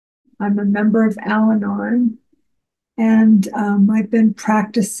I'm a member of Al-Anon, and I've been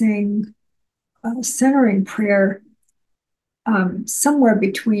practicing centering prayer somewhere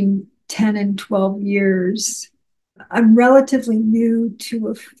between 10 and 12 years. I'm relatively new to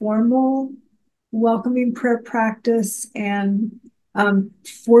a formal welcoming prayer practice, and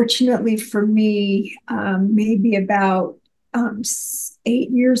fortunately for me, maybe about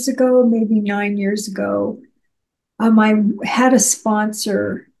 8 years ago, maybe 9 years ago, I had a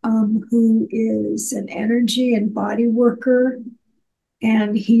sponsor who is an energy and body worker,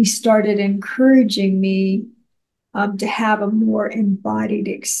 and he started encouraging me to have a more embodied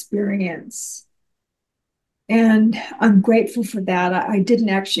experience. And I'm grateful for that. I didn't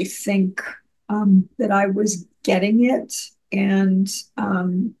actually think that I was getting it, and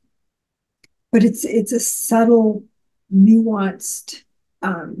but it's a subtle, nuanced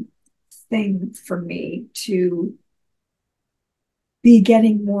um, thing for me to be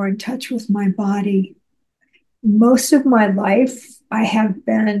getting more in touch with my body. Most of my life, I have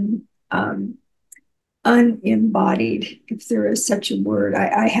been unembodied, if there is such a word.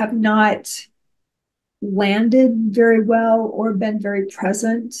 I have not landed very well or been very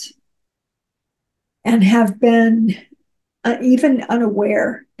present, and have been even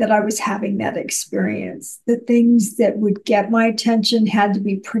unaware that I was having that experience. The things that would get my attention had to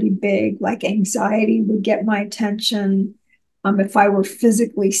be pretty big, like anxiety would get my attention. If I were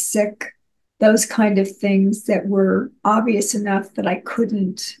physically sick, those kind of things that were obvious enough that I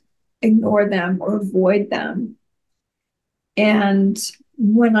couldn't ignore them or avoid them. And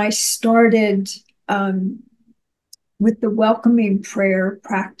when I started with the welcoming prayer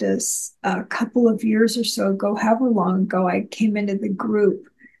practice a couple of years or so ago, however long ago I came into the group,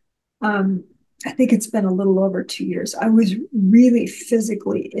 um, I think it's been a little over 2 years. I was really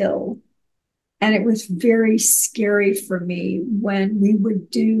physically ill, and it was very scary for me when we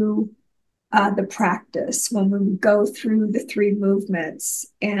would do the practice, when we would go through the three movements,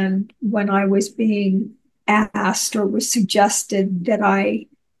 and when I was being asked or was suggested that I,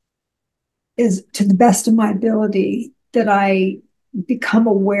 is to the best of my ability, that I become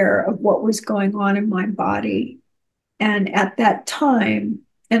aware of what was going on in my body. And at that time,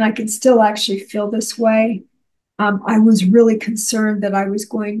 and I can still actually feel this way, I was really concerned that I was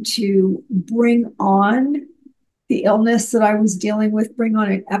going to bring on the illness that I was dealing with, bring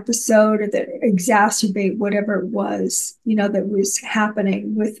on an episode, or that exacerbate whatever it was, that was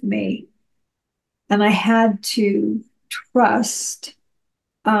happening with me. And I had to trust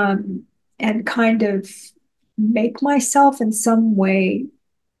um, and kind of make myself in some way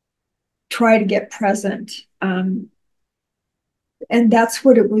try to get present. And that's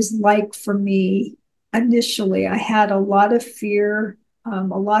what it was like for me initially. I had a lot of fear, a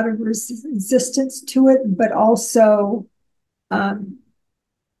lot of resistance to it, but also um,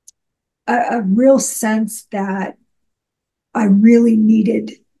 a real sense that I really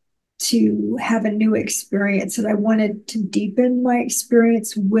needed to have a new experience, and I wanted to deepen my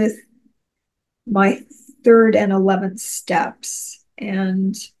experience with my third and 11th steps.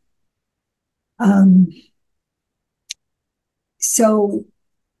 And um, so,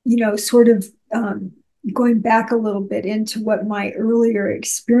 sort of going back a little bit into what my earlier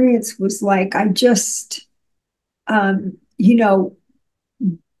experience was like, I just, um, you know,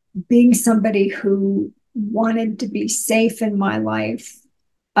 being somebody who wanted to be safe in my life.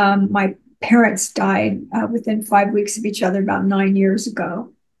 My parents died within 5 weeks of each other about 9 years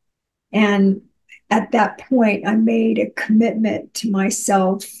ago. And at that point, I made a commitment to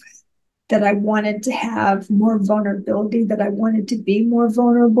myself that I wanted to have more vulnerability, that I wanted to be more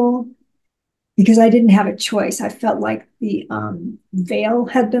vulnerable, because I didn't have a choice. I felt like the veil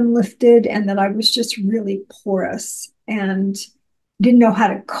had been lifted, and that I was just really porous and didn't know how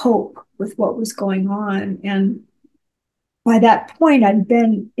to cope with what was going on. And by that point, I'd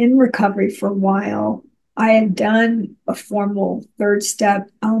been in recovery for a while. I had done a formal third step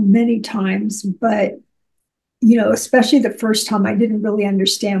many times, but especially the first time, I didn't really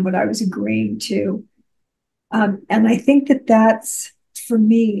understand what I was agreeing to. And I think that that's, for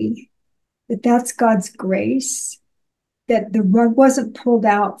me, that's God's grace, that the rug wasn't pulled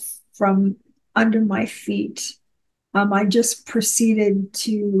out from under my feet. I just proceeded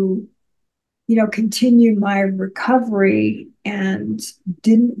to, continue my recovery, and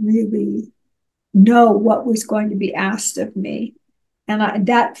didn't really know what was going to be asked of me. And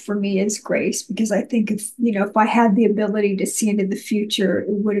that for me is grace, because I think if I had the ability to see into the future, it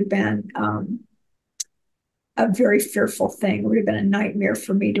would have been a very fearful thing. It would have been a nightmare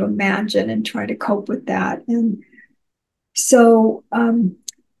for me to imagine and try to cope with that. And so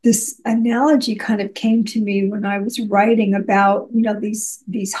this analogy kind of came to me when I was writing about,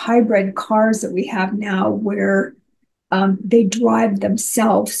 these hybrid cars that we have now, where they drive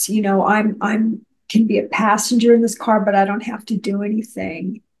themselves. I'm can be a passenger in this car, but I don't have to do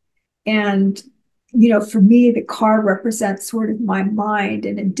anything. And for me, the car represents sort of my mind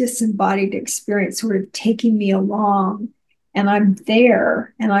and a disembodied experience, sort of taking me along. And I'm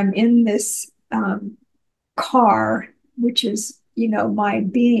there, and I'm in this car, which is my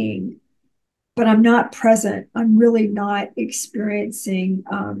being, but I'm not present. I'm really not experiencing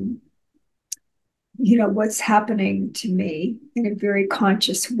what's happening to me in a very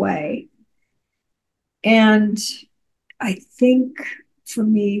conscious way. And I think for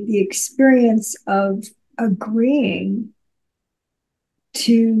me, the experience of agreeing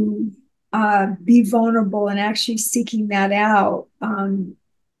to be vulnerable and actually seeking that out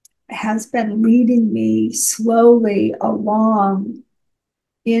has been leading me slowly along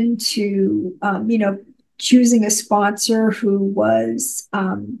into, choosing a sponsor who was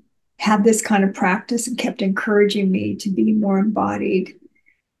had this kind of practice and kept encouraging me to be more embodied.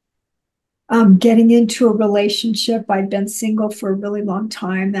 Getting into a relationship. I'd been single for a really long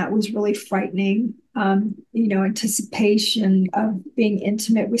time. That was really frightening. Anticipation of being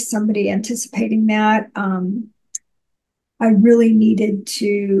intimate with somebody, anticipating that. I really needed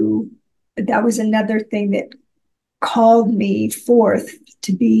to, that was another thing that called me forth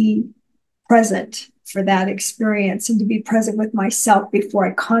to be present for that experience and to be present with myself before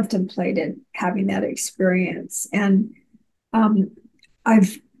I contemplated having that experience. And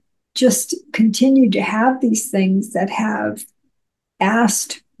I've just continued to have these things that have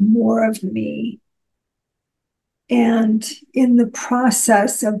asked more of me. And in the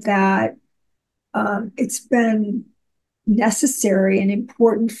process of that, it's been necessary and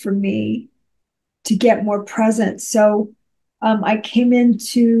important for me to get more present. So I came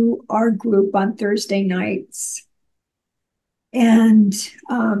into our group on Thursday nights and,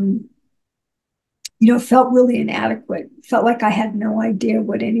 felt really inadequate, felt like I had no idea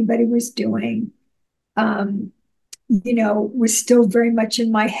what anybody was doing. Was still very much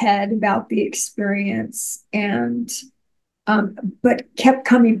in my head about the experience, and but kept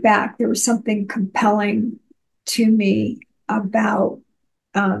coming back. There was something compelling to me about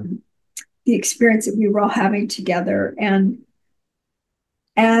the experience that we were all having together. And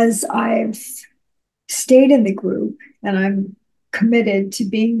as I've stayed in the group and I'm committed to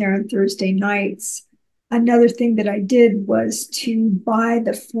being there on Thursday nights, another thing that I did was to buy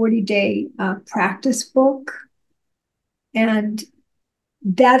the 40-day practice book. And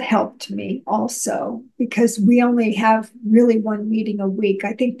that helped me also, because we only have really one meeting a week.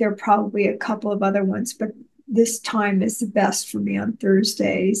 I think there are probably a couple of other ones, but this time is the best for me on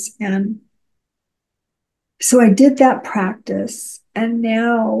Thursdays. And so I did that practice. And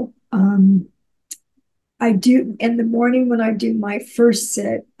now I do in the morning when I do my first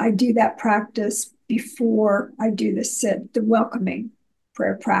sit, I do that practice before I do the sit, the welcoming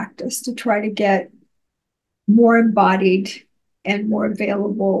prayer practice, to try to get more embodied and more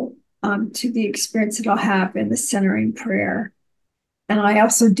available to the experience that I'll have in the centering prayer. And I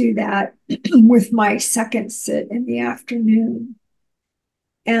also do that with my second sit in the afternoon.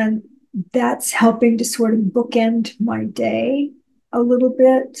 And that's helping to sort of bookend my day a little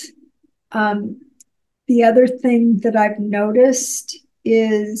bit. The other thing that I've noticed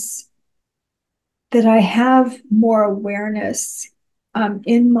is that I have more awareness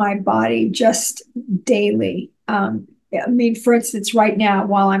in my body just daily. For instance, right now,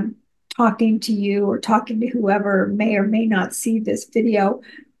 while I'm talking to you or talking to whoever may or may not see this video,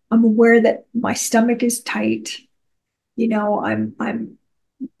 I'm aware that my stomach is tight. I'm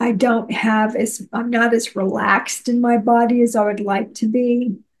not as relaxed in my body as I would like to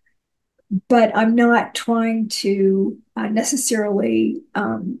be, but I'm not trying to necessarily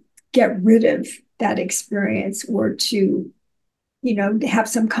get rid of that experience, or to have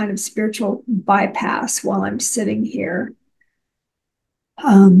some kind of spiritual bypass while I'm sitting here.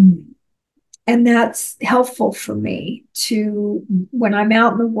 And that's helpful for me to, when I'm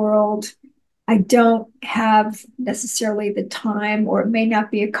out in the world, I don't have necessarily the time, or it may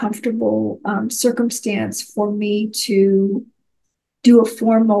not be a comfortable circumstance for me to do a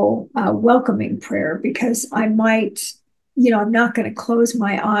formal welcoming prayer, because I might, I'm not going to close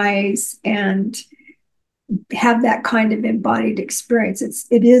my eyes and have that kind of embodied experience.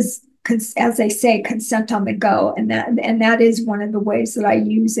 It is, as they say, consent on the go, and that is one of the ways that I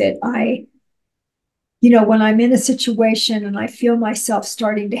use it. When I'm in a situation and I feel myself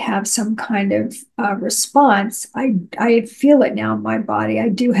starting to have some kind of response, I feel it now in my body. I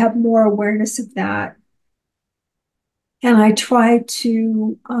do have more awareness of that. And I try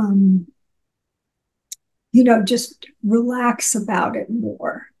to, just relax about it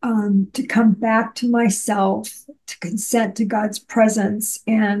more, to come back to myself, to consent to God's presence,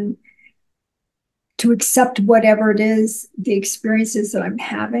 and to accept whatever it is, the experiences that I'm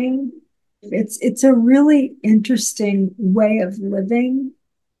having. It's a really interesting way of living.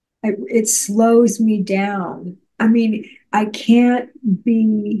 It slows me down. I mean, I can't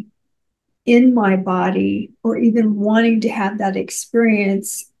be in my body or even wanting to have that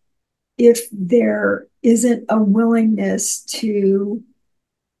experience if there isn't a willingness to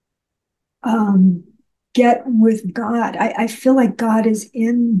um, get with God. I feel like God is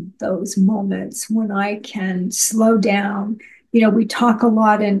in those moments when I can slow down. We talk a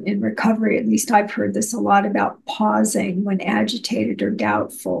lot in recovery, at least I've heard this a lot, about pausing when agitated or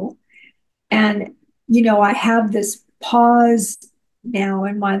doubtful. And, I have this pause now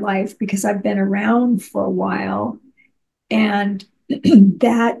in my life because I've been around for a while. And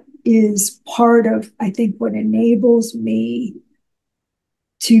that is part of, I think, what enables me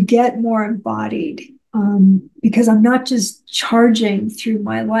to get more embodied, because I'm not just charging through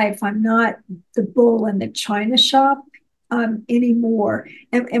my life. I'm not the bull in the china shop anymore.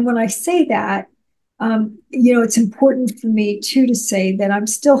 And when I say that, it's important for me too to say that I'm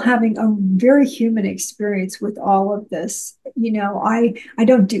still having a very human experience with all of this. I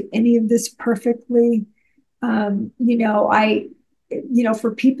don't do any of this perfectly.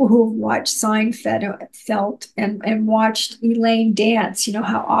 For people who have watched Seinfeld and watched Elaine dance,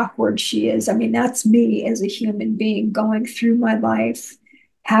 how awkward she is. I mean, that's me as a human being going through my life,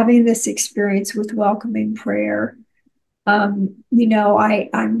 having this experience with welcoming prayer. I'm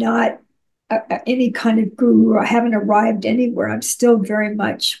not any kind of guru. I haven't arrived anywhere. I'm still very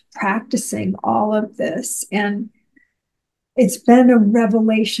much practicing all of this. And it's been a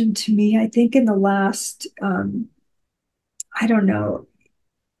revelation to me, I think, in the last, I don't know,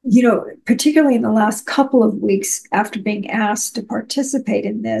 particularly in the last couple of weeks after being asked to participate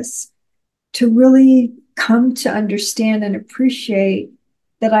in this, to really come to understand and appreciate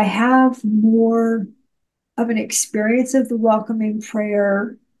that I have more of an experience of the welcoming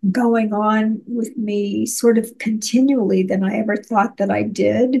prayer going on with me sort of continually than I ever thought that I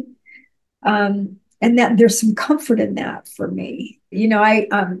did. And that there's some comfort in that for me. I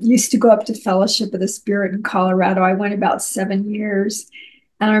used to go up to Fellowship of the Spirit in Colorado. I went about 7 years.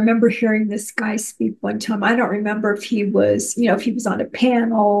 And I remember hearing this guy speak one time. I don't remember if he was, if he was on a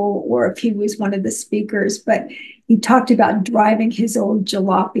panel or if he was one of the speakers, but he talked about driving his old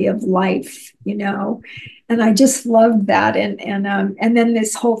jalopy of life. And I just loved that. And then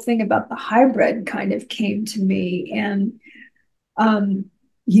this whole thing about the hybrid kind of came to me. And um,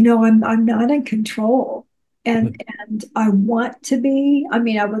 I'm not in control. And I want to be. I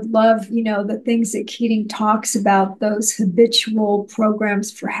mean, I would love, the things that Keating talks about, those habitual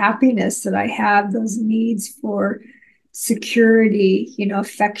programs for happiness that I have, those needs for security,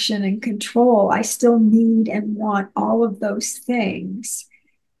 affection and control. I still need and want all of those things.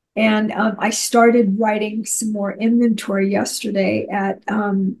 And I started writing some more inventory yesterday at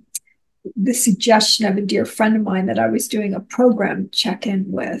the suggestion of a dear friend of mine that I was doing a program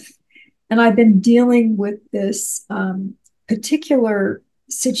check-in with. And I've been dealing with this particular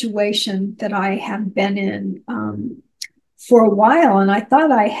situation that I have been in for a while. And I thought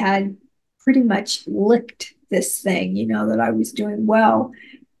I had pretty much licked this thing, that I was doing well.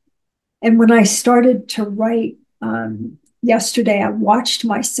 And when I started to write yesterday, I watched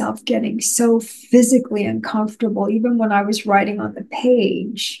myself getting so physically uncomfortable, even when I was writing on the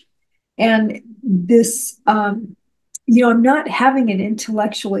page. And this, I'm not having an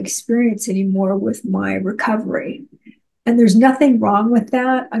intellectual experience anymore with my recovery. And there's nothing wrong with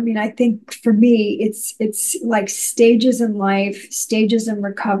that. I mean, I think for me, it's like stages in life, stages in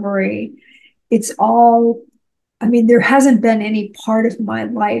recovery. It's all, I mean, there hasn't been any part of my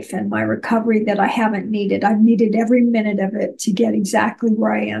life and my recovery that I haven't needed. I've needed every minute of it to get exactly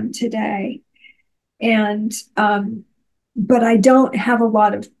where I am today. And but I don't have a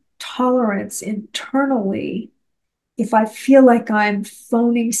lot of tolerance internally if I feel like I'm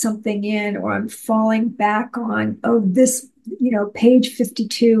phoning something in or I'm falling back on, oh, this, page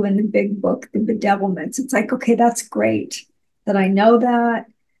 52 in the big book, The Bedevilments. It's like, okay, that's great that I know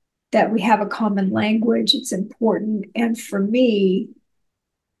that we have a common language. It's important. And for me,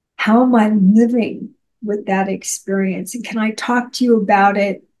 how am I living with that experience? And can I talk to you about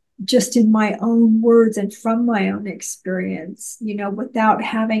it just in my own words and from my own experience, without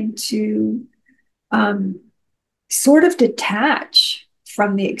having to um, sort of detach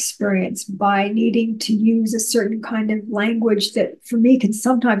from the experience by needing to use a certain kind of language that for me can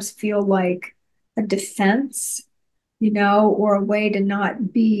sometimes feel like a defense or a way to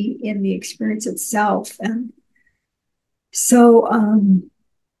not be in the experience itself. And so,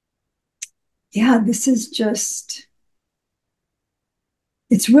 yeah, this is just,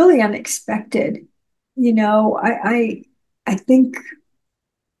 it's really unexpected. I think,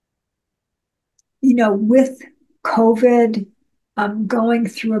 with COVID, going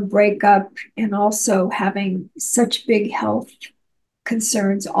through a breakup and also having such big health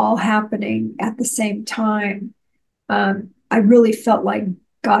concerns all happening at the same time, I really felt like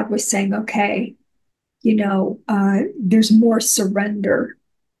God was saying, okay, there's more surrender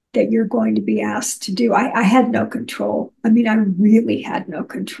that you're going to be asked to do. I had no control. I mean, I really had no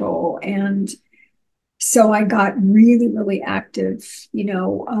control. And so I got really, really active, in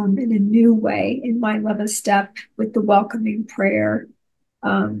a new way in my 11th step with the welcoming prayer.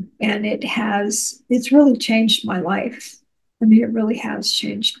 And it's really changed my life. I mean, it really has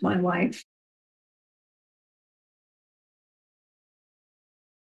changed my life.